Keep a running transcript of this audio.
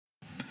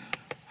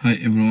Hi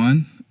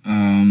everyone,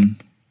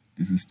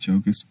 this is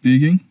Chauke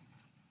speaking,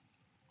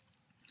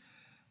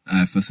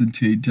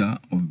 facilitator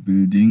of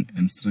Building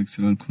and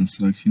Structural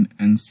Construction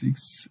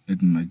N6 at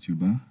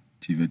Majuba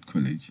TVET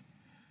College.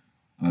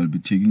 I'll be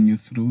taking you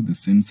through the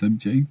same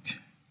subject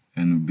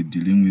and we'll be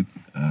dealing with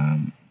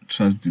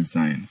truss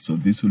design. So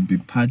this will be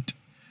part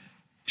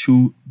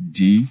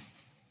 2D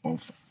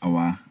of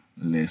our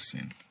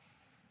lesson.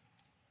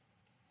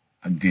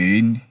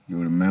 Again,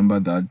 you remember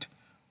that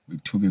we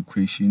took a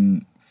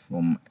question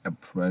from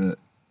April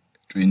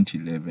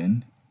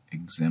 2011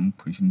 exam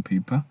question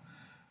paper.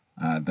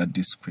 That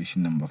is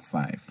question number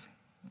 5.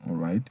 All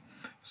right.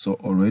 So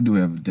already we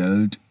have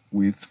dealt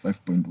with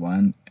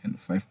 5.1 and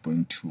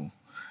 5.2,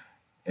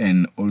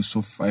 and also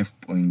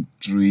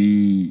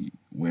 5.3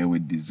 where we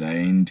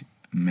designed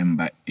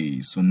member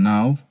A. So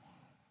now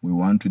we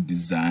want to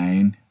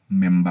design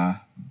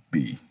member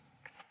B.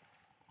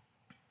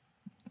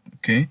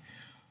 Okay.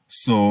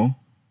 So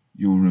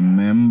you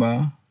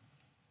remember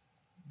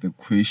the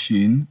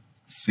question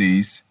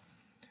says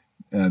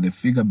the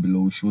figure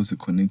below shows a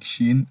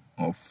connection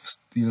of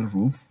steel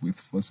roof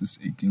with forces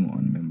acting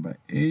on member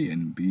A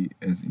and B.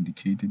 As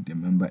indicated, the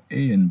member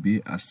A and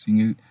B are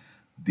single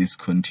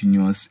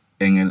discontinuous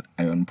angle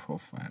iron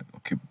profile.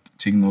 Okay,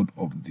 take note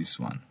of this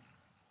one.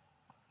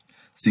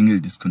 Single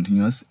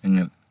discontinuous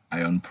angle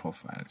iron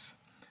profiles.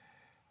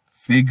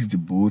 Fixed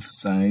both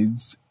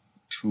sides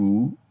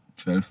to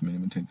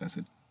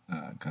 12mm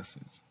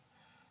gussets.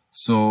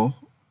 So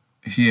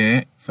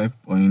here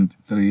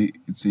 5.3,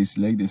 it says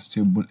select the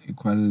stable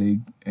equal leg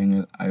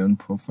angle iron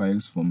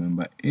profiles for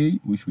member A,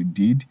 which we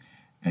did,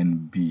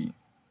 and B.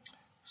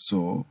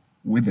 So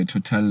with the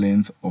total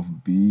length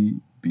of B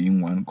being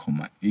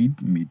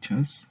 1.8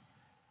 meters,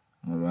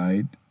 all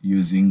right,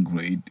 using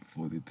grade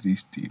for the 3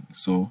 steel.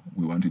 So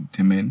we want to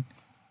determine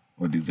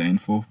or design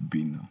for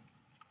B now.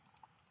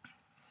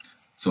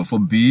 So for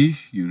B,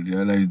 you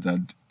realize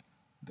that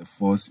the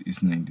force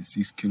is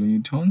 96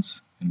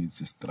 kilonewtons and it's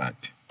a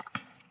strut.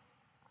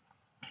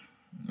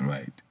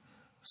 Right,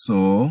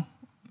 so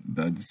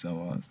that is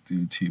our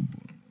steel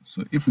table.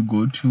 So if we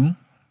go to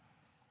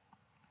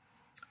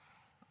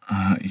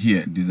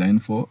here, design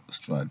for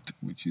strut,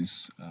 which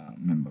is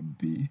member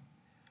B.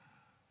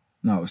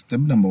 Now step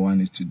number 1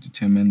 is to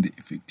determine the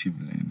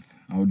effective length.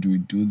 How do we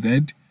do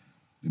that?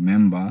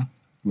 Remember,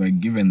 we are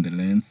given the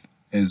length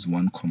as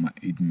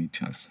 1.8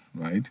 meters,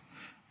 right?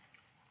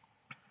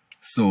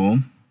 So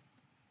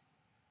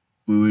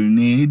we will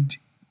need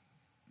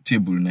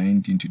table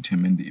 19 to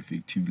determine the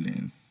effective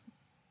length.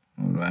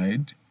 All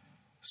right,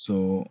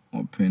 so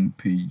open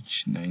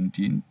page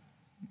 19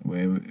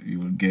 where you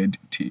will get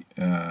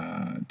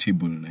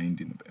table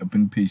 19.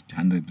 Open page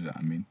 100,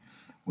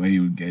 where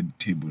you will get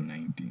table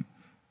 19.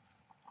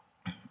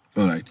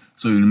 All right,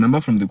 so you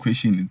remember from the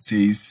question it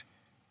says,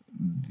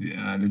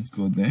 let's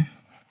go there.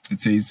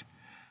 It says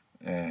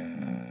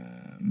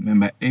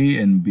member A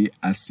and B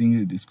are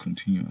single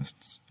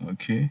discontinuous.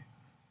 Okay,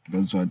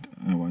 that's what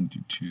I want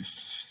you to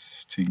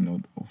take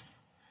note of,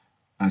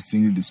 are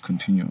single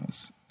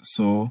discontinuous.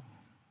 So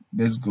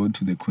let's go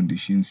to the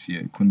conditions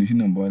here. Condition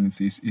number 1, it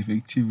says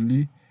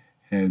effectively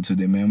held. So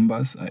the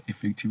members are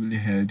effectively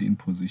held in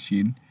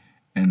position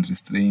and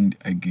restrained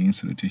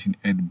against rotation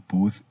at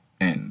both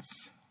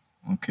ends.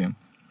 Okay,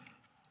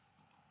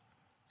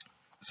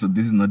 so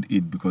this is not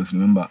it, because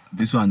remember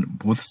this one,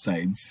 both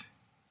sides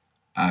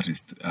are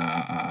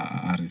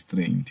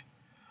restrained.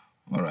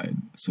 All right,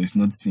 so it's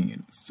not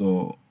single.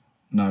 So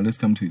now let's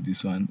come to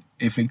this one.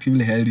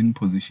 Effectively held in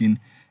position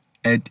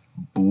at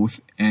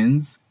both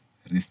ends,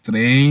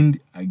 restrained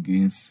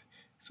against.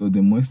 So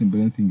the most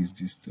important thing is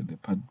just the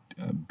part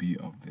B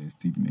of the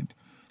statement.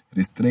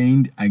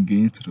 Restrained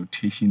against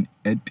rotation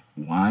at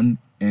one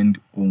end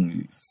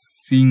only.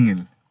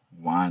 Single.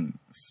 One.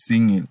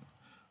 Single.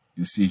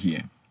 You see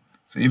here.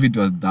 So if it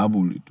was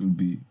double, it would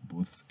be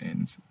both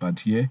ends.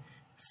 But here,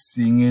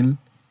 single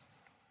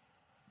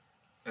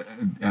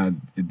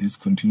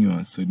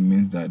discontinuous. So it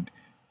means that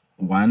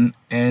one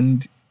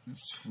end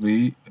is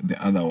free,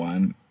 the other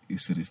one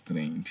is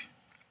restrained.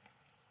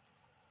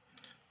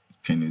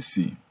 Can you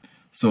see?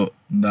 So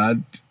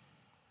that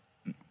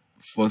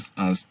forced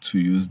us to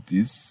use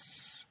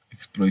this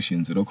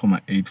expression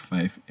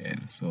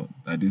 0.85L. So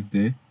that is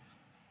the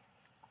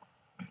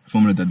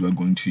formula that we're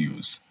going to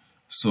use.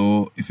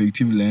 So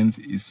effective length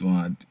is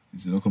what?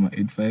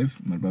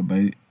 0.85 multiplied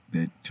by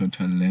the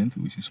total length,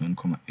 which is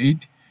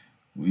 1.8.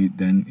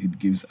 Then it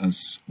gives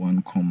us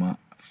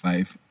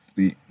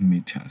 1.53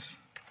 meters.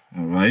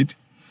 All right,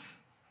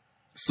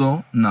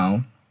 so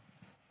now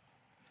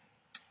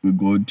we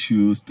go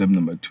to step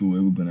number 2,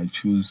 where we're gonna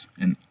choose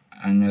an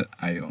angle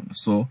iron.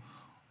 So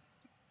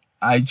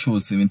I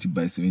chose 70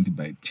 by 70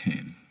 by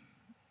 10.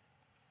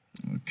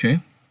 Okay,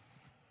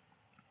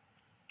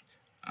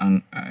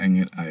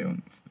 angle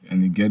iron,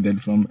 and you get that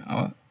from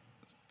our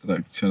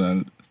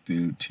structural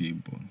steel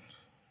table.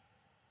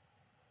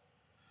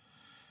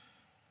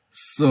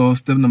 So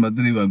step number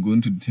 3, we are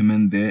going to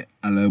determine the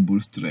allowable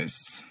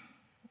stress.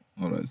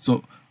 All right,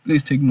 so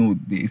please take note,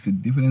 there is a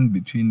difference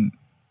between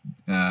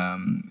a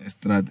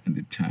strut and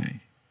a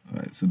tie. All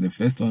right, so the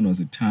first one was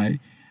a tie.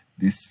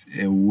 This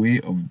a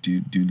way of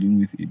dealing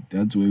with it.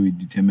 That's where we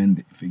determine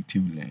the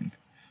effective length.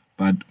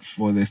 But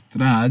for the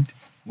strut,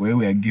 where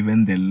we are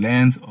given the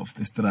length of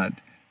the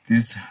strut,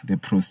 this is the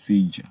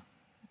procedure.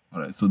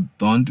 All right, so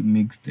don't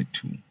mix the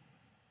two.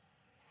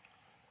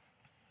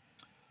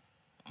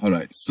 All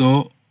right,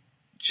 so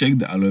check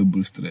the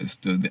allowable stress.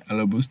 So the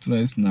allowable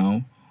stress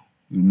now,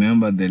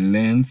 remember the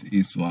length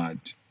is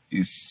what?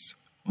 Is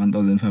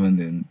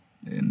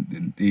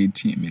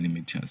 1530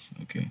 millimeters.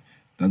 Okay,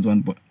 that's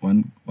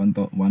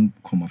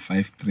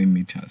 1.53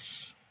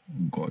 meters.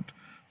 Good.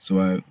 So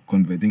we're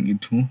converting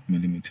it to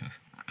millimeters.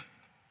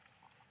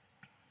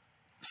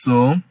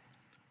 So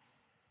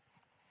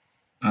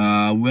we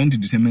want to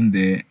determine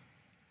the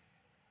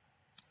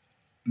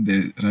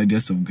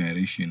radius of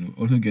gyration. We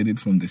also get it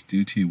from the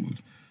steel table.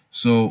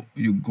 So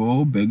you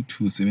go back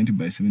to 70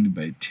 by 70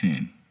 by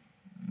 10.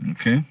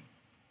 Okay,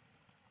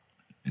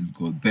 let's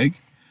go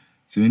back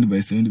 70 by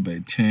 70 by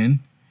 10,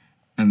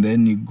 and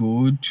then you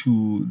go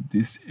to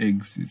this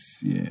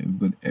axis here. We've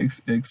got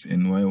xx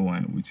and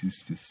yy, which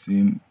is the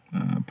same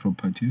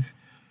properties.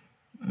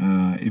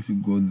 If you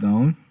go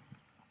down,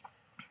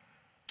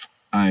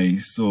 I,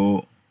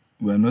 so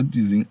we are not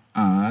using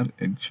r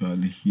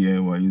actually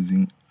here, we're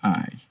using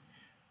I.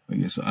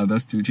 Okay, so other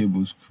steel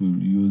tables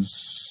could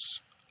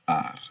use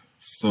r.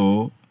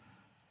 So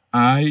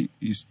I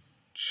is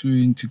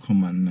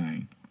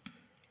 20,9.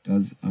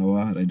 That's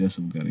our radius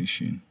of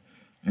gyration.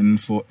 And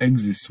for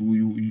axis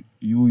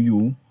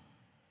UU,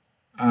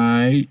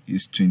 I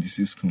is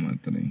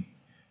 26,3.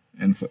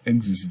 And for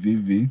axis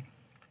VV,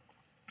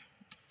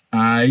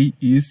 I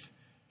is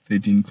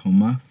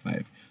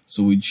 13,5.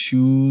 So we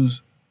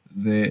choose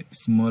the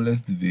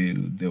smallest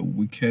value, the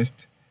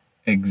weakest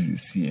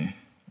axis here.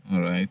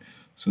 All right.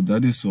 So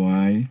that is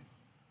why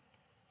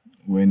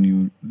when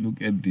you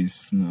look at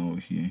this now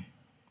here,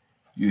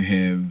 you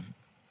have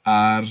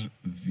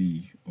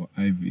RV or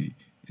IV.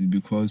 It's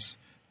because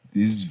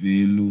this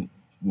value,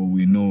 well,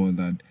 we know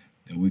that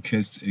the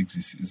weakest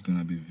axis is going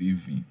to be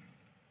VV.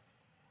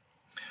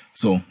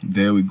 So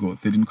there we go,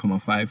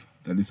 13,5.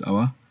 That is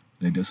our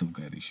radius of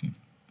gyration.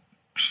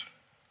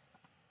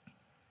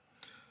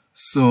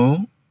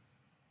 So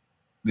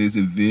there's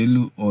a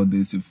value, or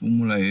there's a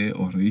formula here,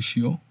 or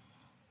ratio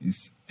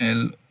is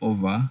L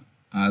over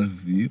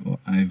RV or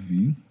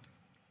IV.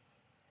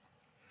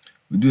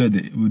 We do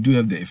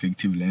have the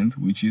effective length,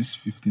 which is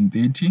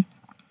 1530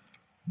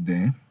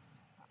 there,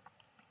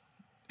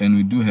 and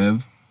we do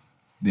have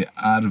the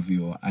RV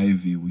or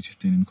IV, which is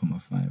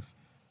 10,5,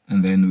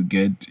 and then we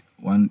get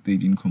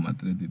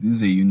 113,3.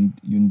 This is a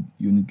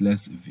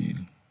unitless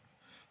value,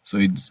 so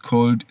it's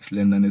called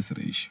slenderness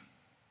ratio.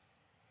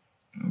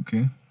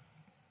 Okay,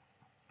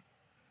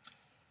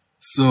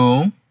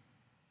 so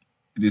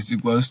it is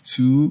equals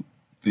to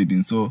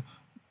 13. So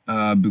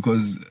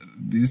because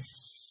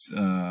this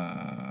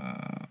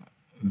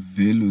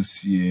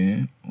values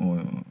here,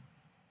 or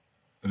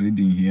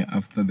reading here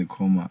after the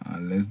comma, are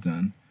less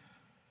than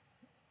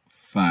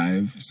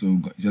 5, so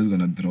just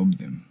gonna drop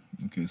them.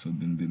 Okay, so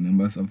then the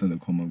numbers after the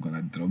comma, I'm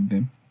gonna drop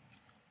them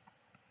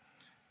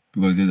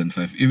because less than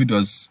 5. If it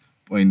was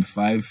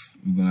 0.5,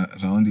 we're gonna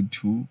round it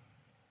to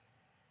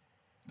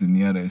the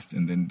nearest,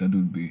 and then that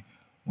would be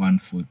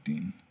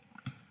 114.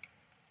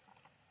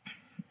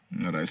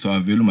 All right, so our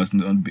value must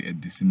not be a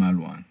decimal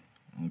one.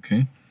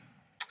 Okay,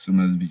 so it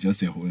must be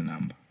just a whole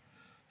number.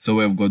 So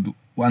we have got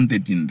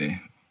 113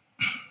 there.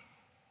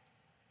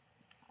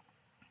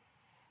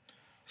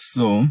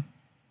 So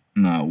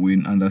now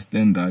we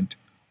understand that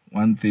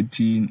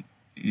 113,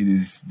 it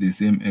is the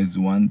same as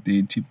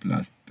 130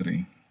 plus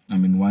 3. I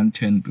mean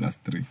 110 plus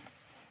 3.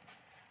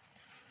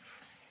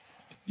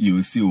 You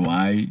will see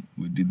why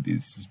we did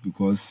this. It's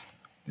because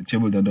the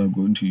table that I'm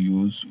going to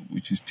use,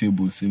 which is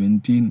table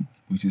 17,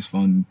 which is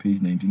found in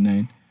page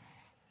 99.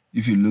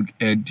 If you look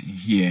at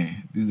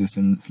here, this is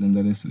a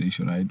slenderness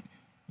ratio, right?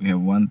 We have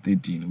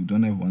 113. We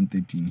don't have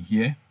 113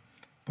 here,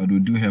 but we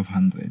do have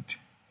 100.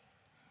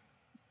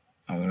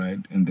 All right,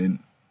 and then,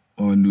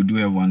 or we do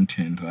have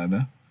 110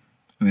 rather.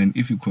 And then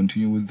if you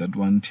continue with that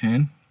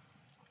 110,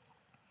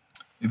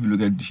 if you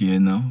look at here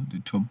now, the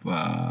top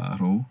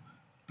row,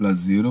 plus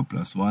 0,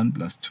 plus 1,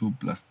 plus 2,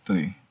 plus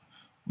 3.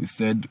 We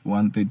said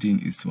 113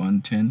 is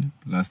 110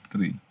 plus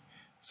 3.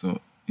 So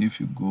if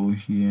you go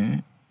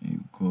here,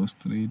 you go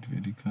straight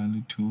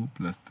vertically, 2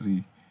 plus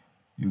 3,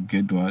 you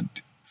get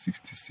what?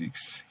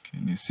 66.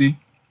 Can you see?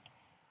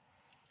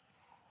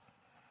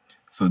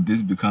 So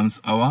this becomes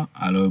our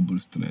allowable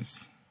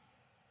stress.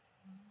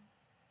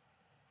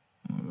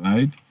 All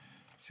right,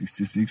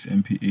 66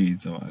 MPa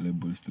is our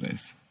allowable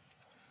stress.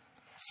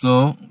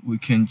 So we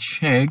can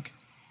check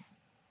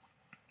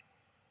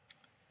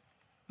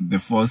the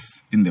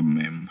force in the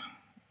member.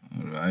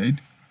 All right,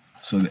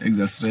 so the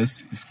axial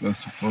stress is equal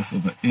to force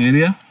over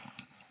area,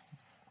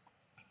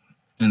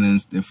 and then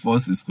the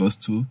force is equal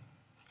to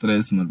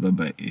stress multiplied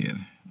by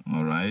area.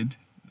 All right,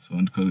 so I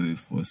want to calculate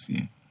force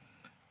here.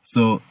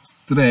 So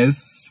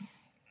stress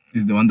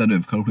is the one that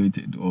we've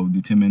calculated or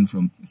determined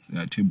from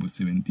table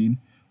 17,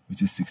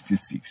 which is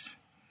 66.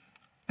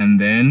 And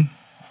then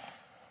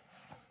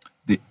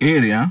the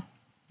area,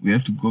 we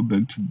have to go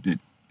back to the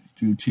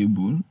steel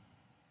table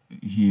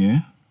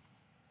here.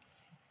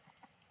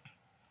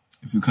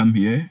 If you come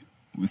here,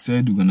 we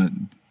said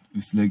we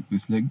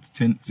select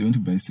 70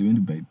 by 70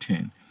 by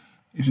 10.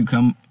 If you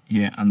come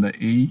here under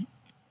A,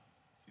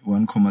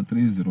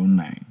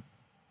 1,309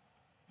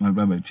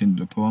 multiplied by 10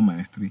 to the power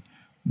minus 3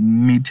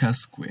 meter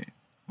squared.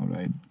 All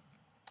right,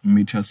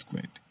 meter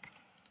squared.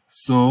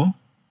 So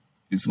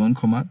it's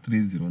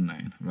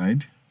 1,309,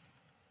 right?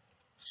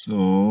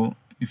 So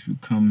if you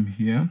come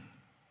here,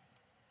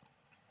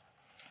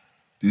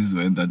 this is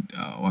where that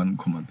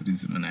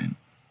 1,309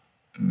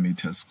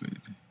 meter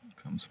squared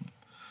comes from.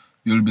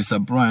 You'll be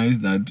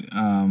surprised that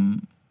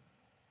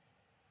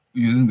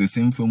using the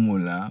same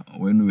formula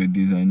when we were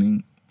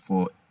designing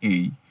for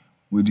A,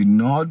 we did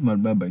not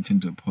multiply by 10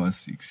 to the power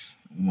 6.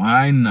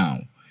 Why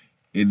now?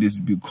 It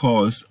is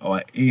because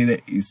our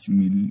area is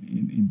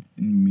in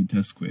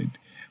meter squared.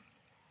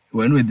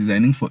 When we're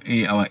designing for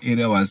A, our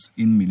area was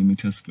in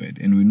millimeter squared,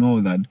 and we know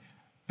that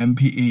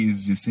MPa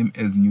is the same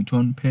as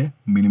Newton per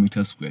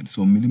millimeter squared.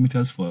 So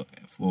millimeters for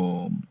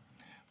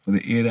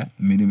the area,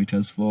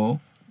 millimeters for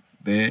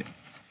the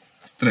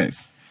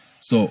stress.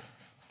 So,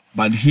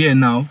 but here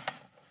now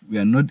we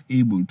are not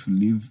able to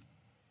leave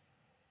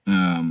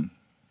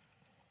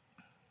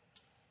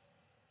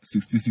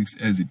 66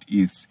 as it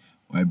is.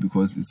 Why?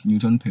 Because it's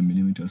Newton per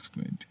millimeter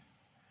squared,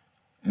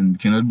 and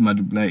cannot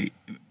multiply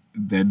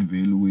that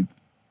value with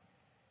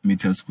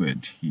meter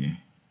squared here.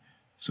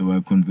 So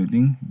we're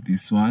converting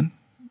this one,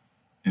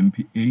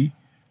 MPa,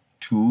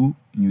 to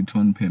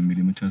Newton per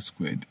millimeter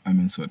squared.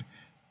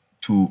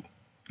 To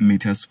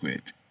meter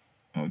squared.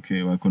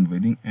 Okay, we're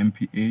converting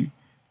MPa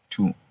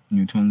to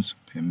newtons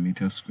per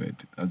meter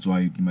squared. That's why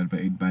you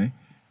multiply it by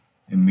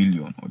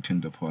 1,000,000 or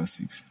 10 to the power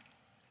 6.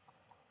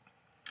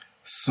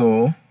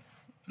 So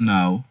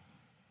now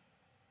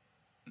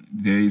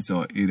there is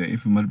our area.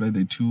 If we multiply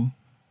the two,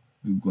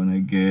 we're gonna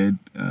get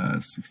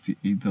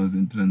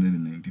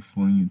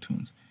 68,394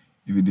 newtons.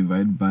 If you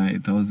divide by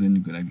 1,000,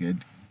 you're gonna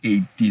get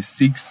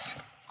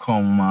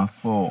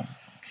 86,4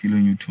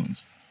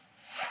 kilonewtons.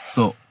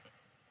 So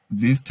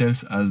this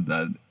tells us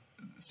that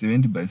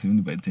 70 by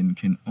 70 by 10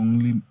 can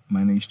only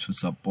manage to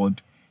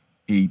support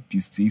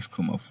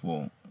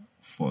 86,4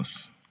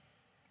 force.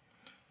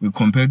 We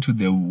compare to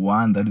the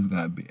one that is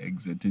going to be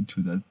exerted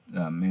to that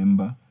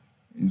member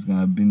is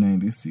going to be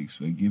 96.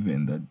 We're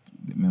given that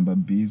the member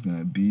B is going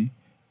to be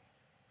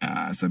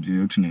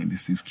subjected to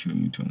 96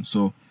 kilonewtons.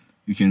 So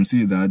you can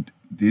see that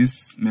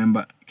this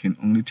member can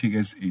only take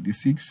us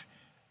 86.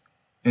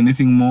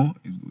 Anything more,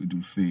 it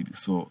will fail.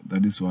 So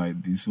that is why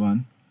this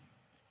one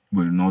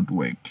will not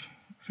work.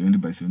 70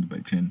 by 70 by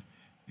 10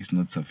 is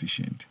not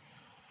sufficient.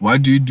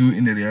 What do you do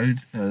in a real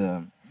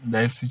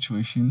life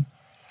situation?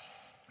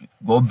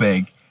 Go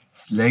back,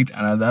 select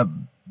another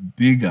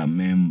bigger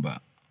member,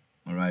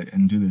 all right,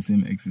 and do the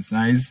same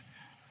exercise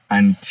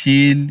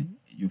until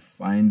you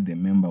find the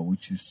member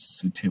which is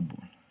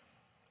suitable.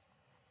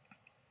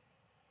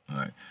 All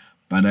right,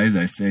 but as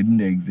I said in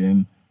the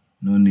exam,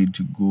 no need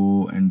to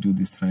go and do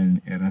this trial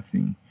and error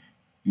thing.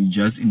 You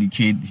just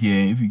indicate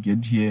here, if you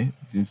get here,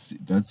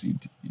 that's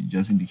it. You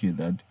just indicate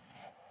that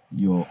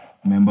your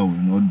member will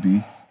not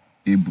be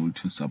able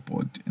to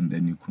support, and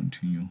then you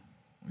continue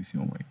with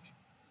your work.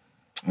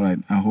 All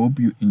right, I hope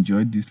you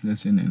enjoyed this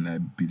lesson, and I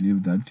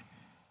believe that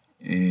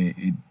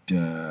it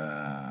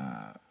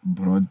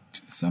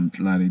brought some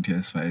clarity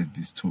as far as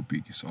this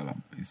topic is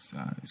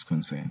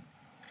concerned.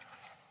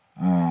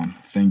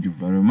 Thank you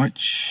very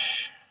much.